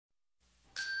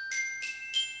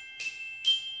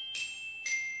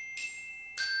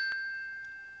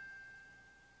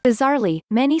Bizarrely,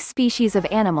 many species of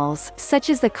animals,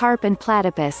 such as the carp and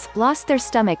platypus, lost their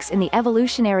stomachs in the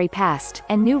evolutionary past,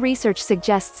 and new research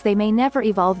suggests they may never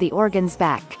evolve the organs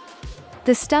back.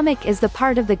 The stomach is the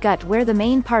part of the gut where the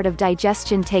main part of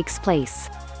digestion takes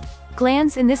place.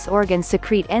 Glands in this organ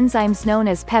secrete enzymes known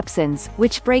as pepsins,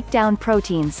 which break down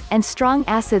proteins, and strong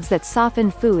acids that soften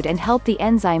food and help the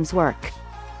enzymes work.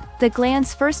 The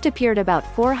glands first appeared about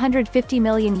 450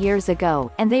 million years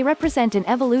ago, and they represent an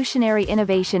evolutionary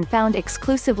innovation found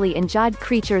exclusively in jawed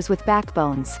creatures with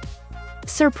backbones.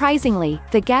 Surprisingly,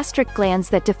 the gastric glands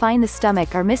that define the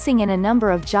stomach are missing in a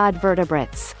number of jawed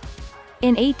vertebrates.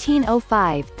 In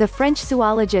 1805, the French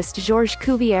zoologist Georges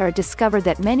Cuvier discovered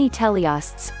that many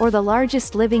teleosts, or the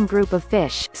largest living group of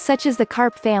fish, such as the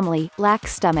carp family, lack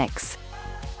stomachs.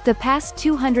 The past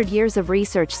 200 years of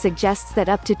research suggests that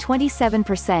up to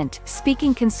 27%,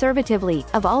 speaking conservatively,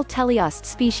 of all teleost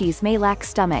species may lack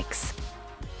stomachs.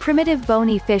 Primitive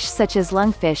bony fish such as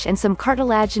lungfish and some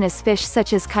cartilaginous fish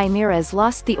such as chimeras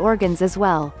lost the organs as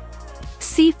well.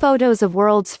 See photos of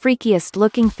world's freakiest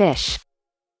looking fish.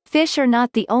 Fish are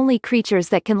not the only creatures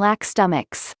that can lack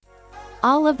stomachs.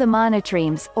 All of the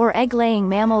monotremes, or egg-laying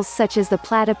mammals such as the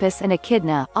platypus and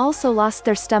echidna, also lost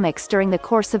their stomachs during the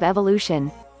course of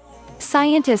evolution.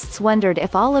 Scientists wondered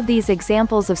if all of these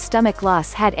examples of stomach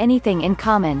loss had anything in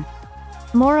common.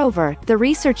 Moreover, the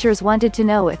researchers wanted to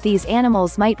know if these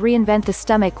animals might reinvent the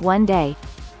stomach one day.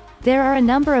 There are a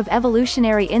number of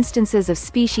evolutionary instances of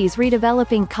species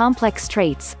redeveloping complex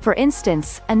traits. For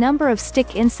instance, a number of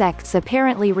stick insects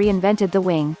apparently reinvented the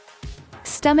wing.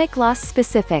 Stomach loss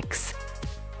specifics.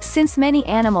 Since many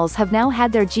animals have now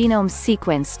had their genomes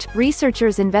sequenced,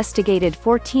 researchers investigated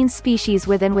 14 species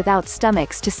with and without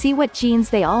stomachs to see what genes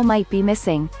they all might be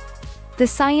missing. The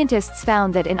scientists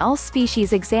found that in all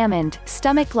species examined,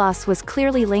 stomach loss was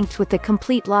clearly linked with the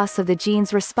complete loss of the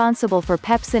genes responsible for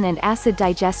pepsin and acid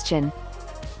digestion.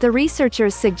 The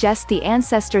researchers suggest the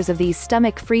ancestors of these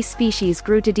stomach-free species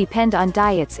grew to depend on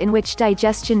diets in which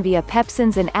digestion via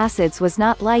pepsins and acids was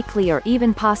not likely or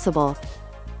even possible.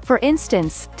 For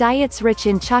instance, diets rich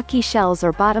in chalky shells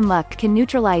or bottom muck can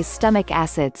neutralize stomach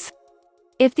acids.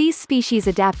 If these species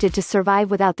adapted to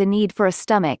survive without the need for a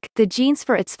stomach, the genes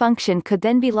for its function could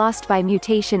then be lost by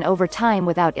mutation over time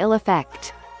without ill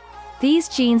effect. These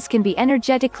genes can be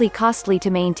energetically costly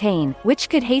to maintain, which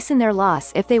could hasten their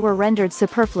loss if they were rendered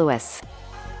superfluous.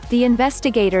 The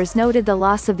investigators noted the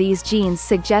loss of these genes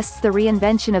suggests the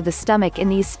reinvention of the stomach in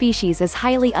these species is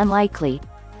highly unlikely.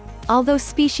 Although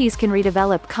species can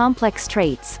redevelop complex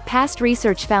traits, past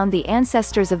research found the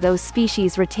ancestors of those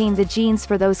species retained the genes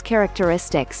for those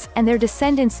characteristics, and their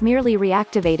descendants merely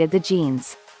reactivated the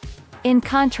genes. In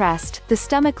contrast, the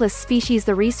stomachless species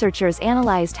the researchers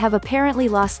analyzed have apparently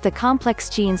lost the complex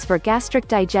genes for gastric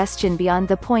digestion beyond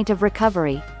the point of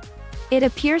recovery. It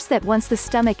appears that once the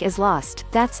stomach is lost,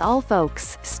 that's all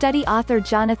folks. Study author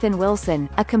Jonathan Wilson,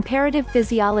 a comparative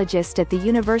physiologist at the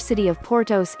University of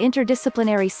Porto's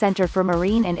Interdisciplinary Center for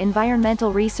Marine and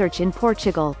Environmental Research in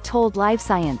Portugal, told Live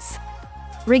Science.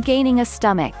 Regaining a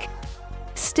stomach.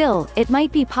 Still, it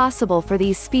might be possible for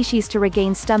these species to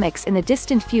regain stomachs in the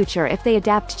distant future if they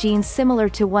adapt genes similar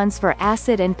to ones for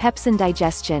acid and pepsin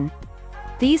digestion.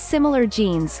 These similar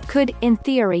genes could, in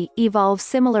theory, evolve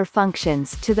similar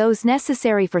functions to those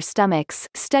necessary for stomachs.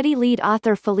 Study lead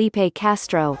author Felipe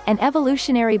Castro, an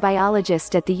evolutionary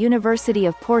biologist at the University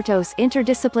of Porto's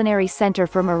Interdisciplinary Center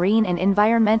for Marine and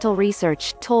Environmental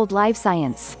Research, told Live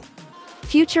Science.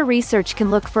 Future research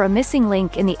can look for a missing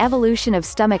link in the evolution of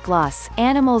stomach loss,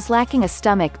 animals lacking a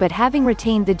stomach but having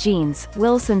retained the genes,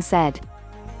 Wilson said.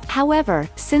 However,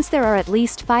 since there are at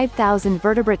least 5,000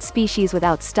 vertebrate species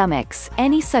without stomachs,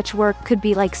 any such work could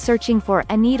be like searching for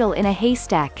a needle in a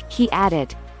haystack, he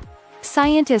added.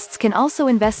 Scientists can also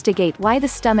investigate why the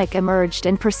stomach emerged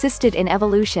and persisted in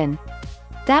evolution.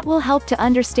 That will help to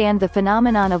understand the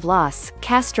phenomenon of loss,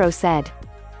 Castro said.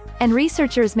 And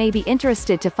researchers may be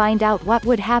interested to find out what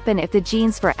would happen if the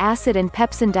genes for acid and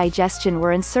pepsin digestion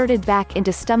were inserted back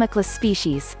into stomachless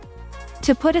species.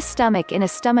 To put a stomach in a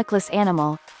stomachless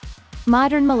animal.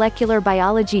 Modern molecular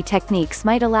biology techniques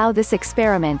might allow this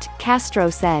experiment,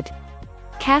 Castro said.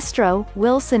 Castro,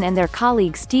 Wilson and their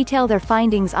colleagues detail their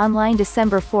findings online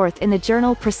December 4 in the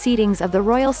journal Proceedings of the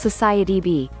Royal Society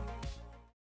b.